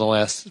go through in the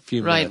last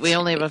few minutes. Right. We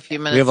only have a few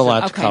minutes. We have a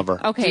lot to Okay. cover.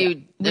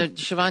 Okay.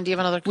 Siobhan, do you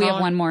have another caller? We have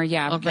one more,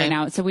 yeah, Okay. right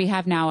now. So we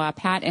have now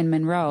Pat in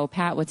Monroe.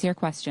 Pat, what's your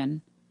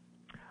question?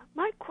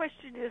 My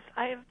question is,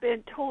 I have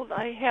been told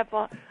I have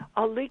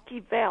a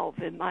leaky valve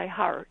in my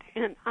heart,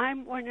 and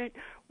I'm wondering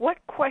what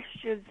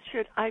questions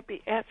should I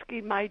be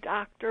asking my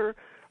doctor,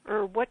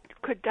 or what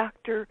could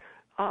doctor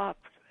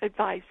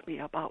advise me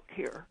about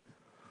here?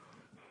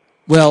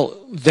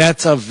 Well,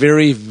 that's a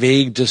very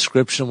vague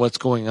description of what's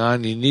going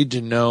on. You need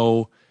to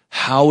know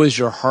how is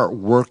your heart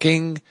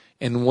working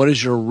and what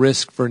is your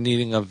risk for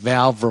needing a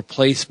valve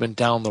replacement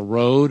down the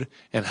road,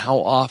 and how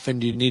often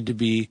do you need to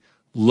be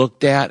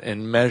looked at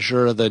and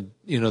measure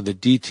the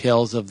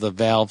details of the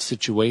valve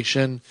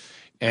situation,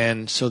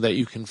 and so that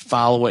you can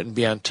follow it and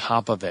be on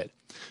top of it.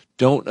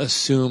 Don't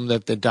assume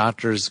that the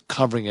doctor's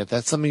covering it.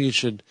 That's something you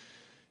should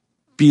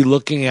be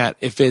looking at.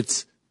 If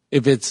it's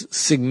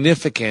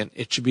significant,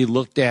 it should be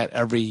looked at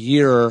every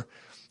year.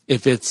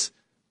 If it's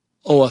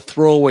a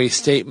throwaway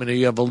statement or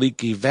you have a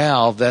leaky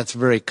valve, that's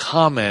very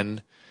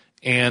common,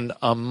 and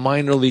a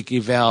minor leaky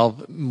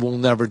valve will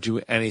never do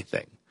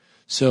anything.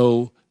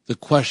 So the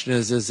question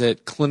is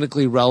it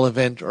clinically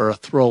relevant or a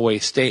throwaway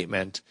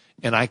statement?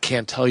 And I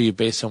can't tell you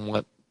based on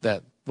what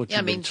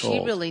you've been told.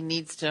 She really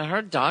needs to,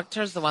 her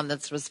doctor's the one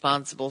that's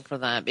responsible for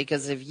that,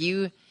 because if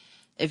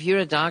you're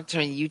a doctor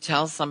and you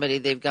tell somebody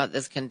they've got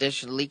this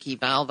condition, leaky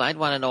valve, I'd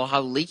want to know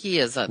how leaky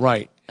is it?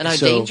 Right. And how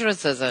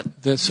dangerous is it?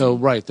 There's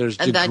And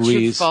degrees. that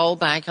should fall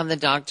back on the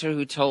doctor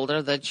who told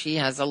her that she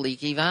has a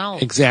leaky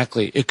valve.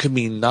 Exactly. It could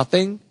mean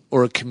nothing,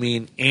 or it could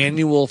mean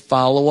annual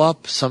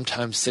follow-up,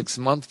 sometimes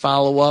 6-month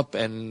follow-up,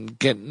 and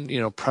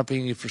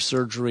prepping you for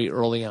surgery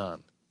early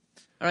on.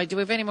 All right. Do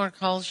we have any more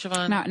calls,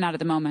 Siobhan? Not at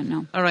the moment,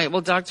 no. All right.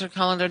 Well, Dr.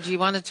 Kolender, do you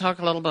want to talk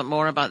a little bit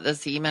more about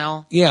this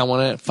email? Yeah, I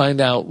want to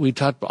find out. We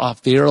talked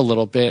off the air a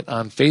little bit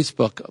on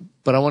Facebook,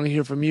 but I want to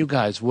hear from you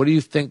guys. What do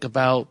you think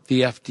about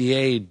the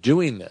FDA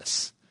doing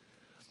this?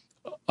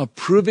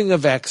 Approving a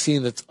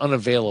vaccine that's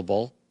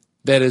unavailable,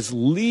 that is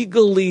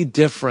legally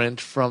different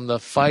from the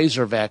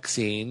Pfizer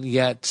vaccine,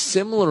 yet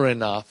similar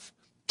enough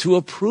to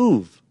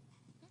approve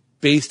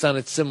based on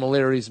its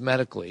similarities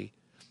medically,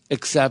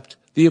 except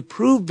the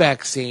approved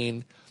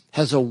vaccine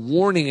has a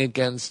warning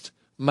against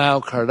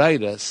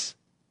myocarditis,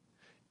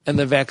 and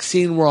the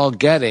vaccine we're all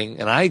getting,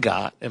 and I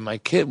got, and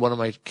one of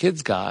my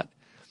kids got,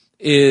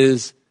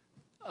 it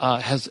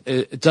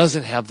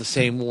doesn't have the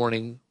same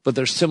warning, but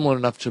they're similar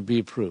enough to be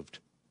approved.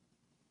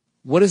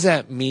 What does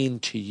that mean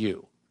to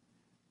you?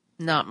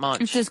 Not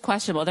much. It's just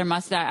questionable.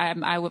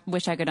 I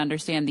wish I could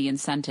understand the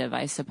incentive,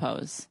 I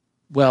suppose.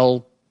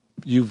 Well,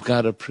 you've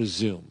got to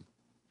presume.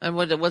 And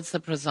what's the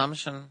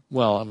presumption?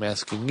 Well, I'm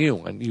asking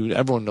you, and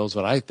everyone knows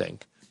what I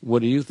think.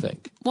 What do you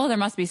think? Well, there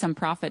must be some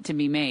profit to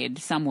be made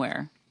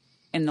somewhere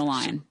in the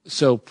line.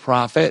 So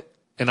profit,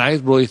 and I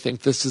really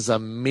think this is a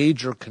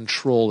major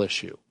control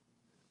issue,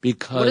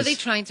 because What are they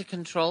trying to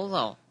control,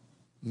 though?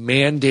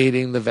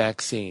 mandating the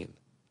vaccine.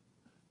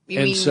 You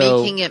And mean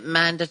so- making it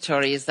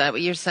mandatory? Is that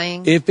what you're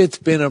saying? If it's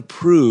been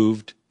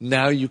approved,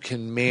 now you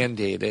can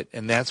mandate it,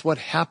 and that's what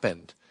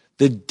happened.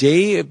 The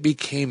day it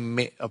became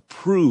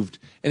approved,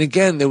 and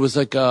again, there was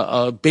like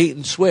a bait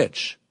and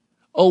switch.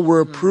 Oh,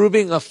 we're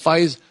approving the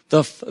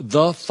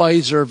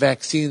Pfizer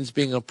vaccines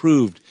being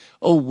approved.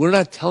 Oh, we're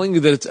not telling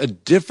you that it's a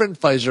different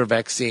Pfizer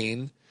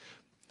vaccine.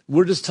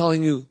 We're just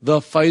telling you the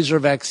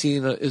Pfizer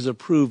vaccine is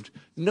approved.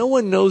 No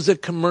one knows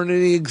that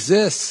Comirnaty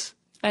exists.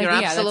 You're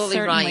absolutely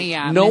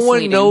right. No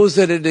one knows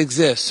that it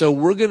exists. So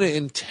we're going to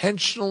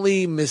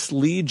intentionally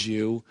mislead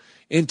you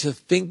into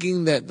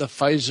thinking that the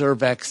Pfizer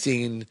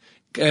vaccine,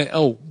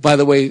 by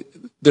the way,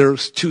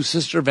 there's two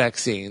sister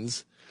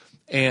vaccines,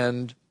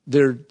 and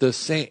they're the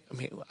same. I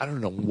mean, I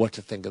don't know what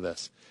to think of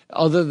this,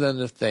 other than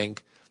to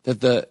think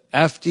that the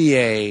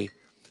FDA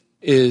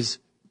is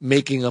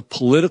making a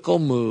political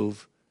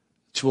move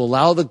to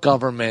allow the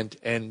government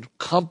and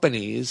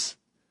companies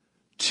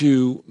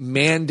to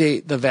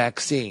mandate the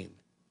vaccine.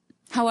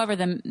 However,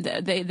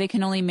 they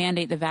can only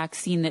mandate the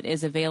vaccine that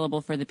is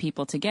available for the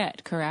people to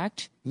get,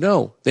 correct?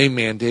 No, they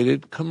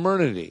mandated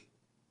Comirnaty.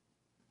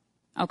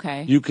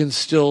 Okay. You can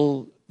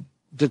still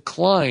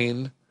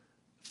decline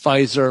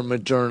Pfizer,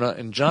 Moderna,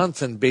 and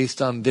Johnson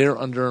based on their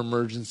under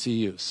emergency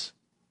use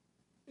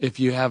if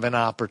you have an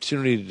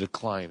opportunity to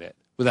decline it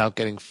without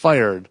getting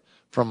fired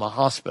from a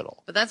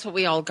hospital. But that's what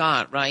we all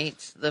got, right?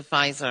 The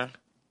Pfizer.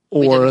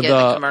 Or the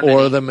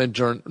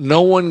Moderna.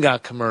 No one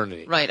got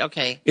Comirnaty. Right,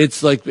 okay.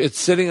 It's like it's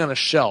sitting on a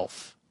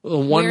shelf.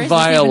 One Where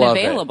vial is this even of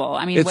available? it.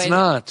 I mean, it's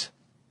not.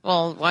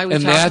 Well, why are we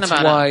and talking that's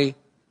about why, it?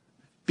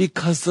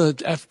 Because the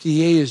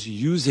FDA is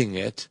using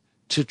it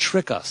to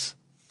trick us.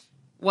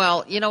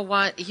 Well, you know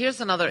what?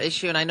 Here's another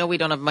issue, and I know we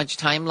don't have much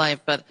time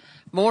left, but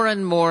more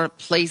and more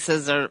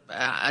places are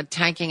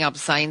tacking up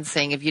signs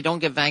saying if you don't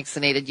get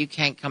vaccinated, you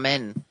can't come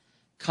in.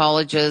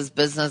 Colleges,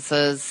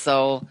 businesses,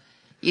 so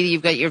either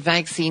you've got your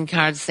vaccine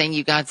card saying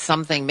you got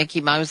something, Mickey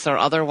Mouse or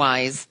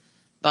otherwise,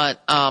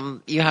 but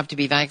you have to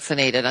be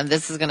vaccinated. And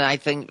this is going to, I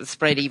think,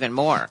 spread even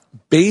more.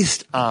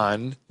 Based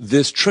on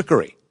this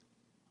trickery.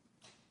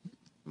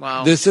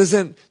 Wow. They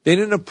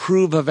didn't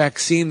approve a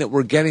vaccine that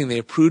we're getting. They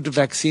approved a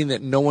vaccine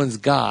that no one's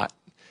got,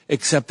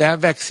 except that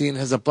vaccine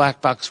has a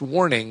black box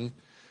warning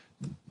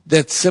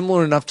that's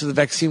similar enough to the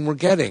vaccine we're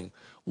getting.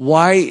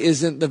 Why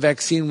isn't the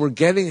vaccine we're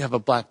getting have a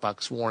black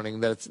box warning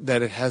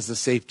that it has the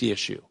safety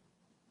issue?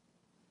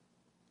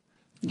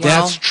 Well,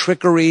 that's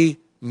trickery,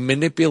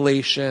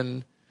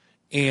 manipulation,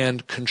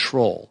 and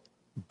control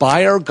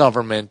by our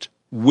government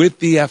with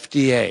the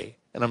FDA.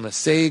 And I'm going to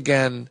say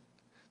again,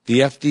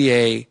 the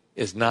FDA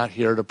is not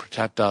here to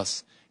protect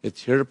us.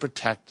 It's here to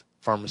protect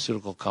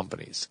pharmaceutical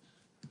companies.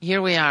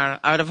 Here we are,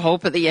 out of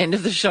hope at the end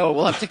of the show.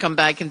 We'll have to come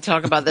back and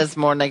talk about this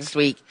more next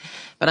week.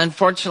 But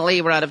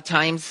unfortunately, we're out of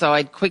time, so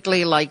I'd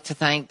quickly like to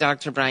thank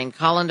Dr. Brian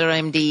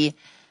Kolender, MD,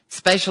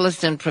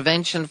 specialist in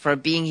prevention, for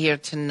being here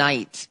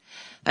tonight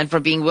and for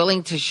being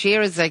willing to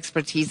share his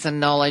expertise and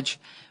knowledge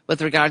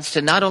with regards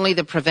to not only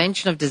the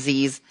prevention of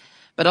disease,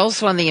 but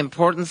also on the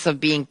importance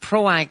of being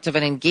proactive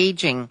and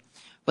engaging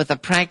with a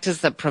practice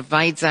that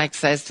provides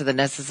access to the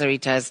necessary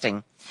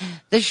testing.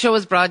 This show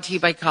is brought to you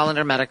by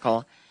Kolender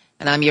Medical,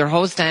 and I'm your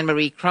host,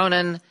 Anne-Marie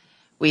Cronin.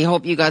 We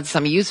hope you got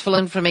some useful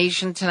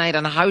information tonight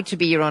on how to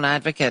be your own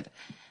advocate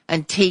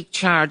and take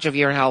charge of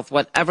your health,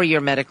 whatever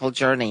your medical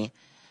journey.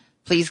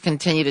 Please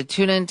continue to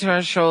tune into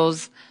our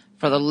shows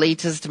for the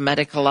latest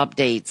medical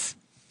updates.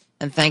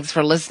 And thanks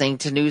for listening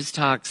to News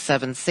Talk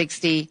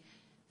 760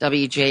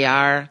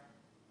 WJR.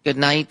 Good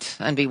night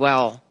and be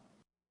well.